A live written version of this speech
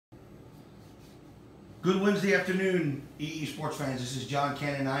Good Wednesday afternoon, EE Sports fans. This is John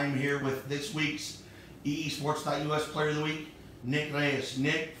Cannon. I am here with this week's EE Sports.US Player of the Week, Nick Reyes.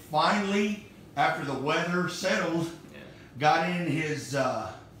 Nick finally, after the weather settled, got in his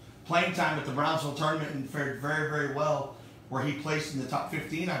playing time at the Brownsville tournament and fared very, very well, where he placed in the top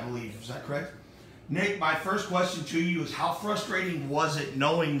 15, I believe. Is that correct? Nick, my first question to you is, how frustrating was it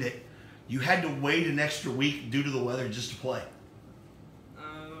knowing that you had to wait an extra week due to the weather just to play?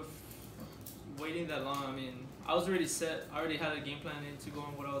 Waiting that long, I mean, I was already set. I already had a game plan into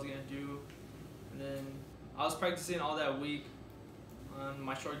going what I was going to do. And then I was practicing all that week on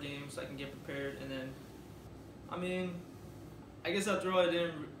my short game so I can get prepared. And then, I mean, I guess after all,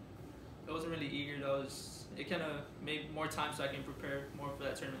 I wasn't really eager. It kind of made more time so I can prepare more for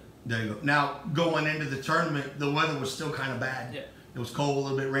that tournament. There you go. Now, going into the tournament, the weather was still kind of bad. Yeah. It was cold, a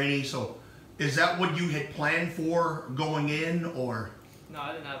little bit rainy. So is that what you had planned for going in, or? No,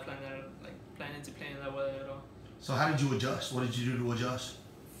 I didn't have planning to play in that weather at all. So how did you adjust? What did you do to adjust?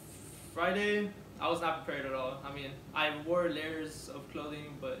 Friday, I was not prepared at all. I mean, I wore layers of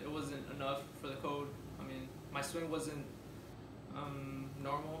clothing, but it wasn't enough for the cold. I mean, my swing wasn't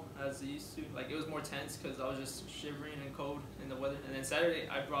normal as it used to. Like, it was more tense because I was just shivering and cold in the weather. And then Saturday,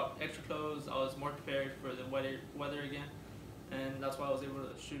 I brought extra clothes. I was more prepared for the weather again. And that's why I was able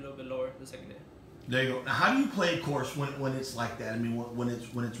to shoot a little bit lower the second day. There you go. Now, how do you play a course when it's like that? I mean, when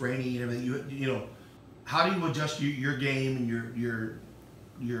it's rainy and everything. You know, how do you adjust your game and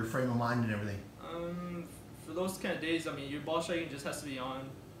your frame of mind and everything? For those kind of days, I mean, your ball striking just has to be on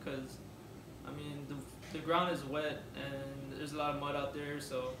because, I mean, the ground is wet and there's a lot of mud out there,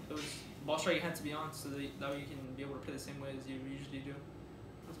 so ball striking had to be on so that way you can be able to play the same way as you usually do.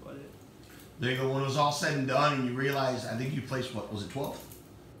 That's about it. There you go. When it was all said and done, and you realized, I think you placed, what was it, 12th?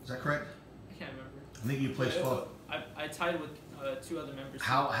 Is that correct? I can't remember. I think you placed 12th. I tied with two other members.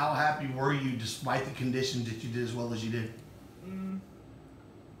 How happy were you, despite the conditions, that you did as well as you did?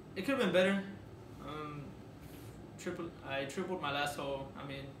 It could have been better. I tripled my last hole. I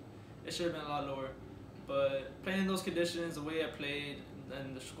mean, it should have been a lot lower. But playing in those conditions, the way I played,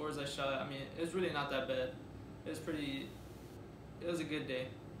 and the scores I shot, I mean, it was really not that bad. It was a good day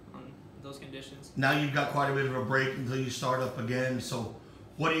on those conditions. Now you've got quite a bit of a break until you start up again. So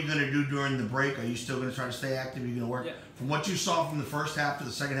what are you going to do during the break? Are you still going to try to stay active? Are you going to work? Yeah. From what you saw from the first half to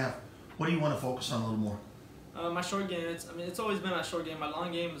the second half, what do you want to focus on a little more? My short game, it's always been my short game. My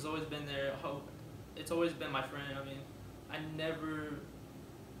long game has always been there. It's always been my friend. I mean, I never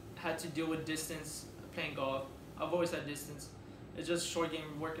had to deal with distance playing golf. I've always had distance. It's just short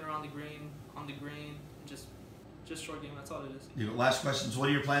game, working around the green, on the green, just short game. That's all it is. You know, last question is, what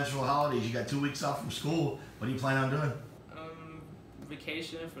are your plans for the holidays? You got 2 weeks off from school. What do you plan on doing?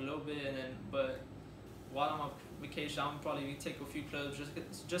 Vacation for a little bit, but while I'm on vacation, I'm probably take a few clubs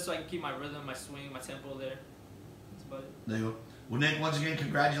just so I can keep my rhythm, my swing, my tempo there. That's about it. There you go. Well, Nick, once again,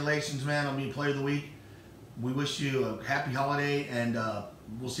 congratulations, man, on being Player of the Week. We wish you a happy holiday, and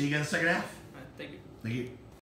we'll see you again in the second half. All right, thank you. Thank you.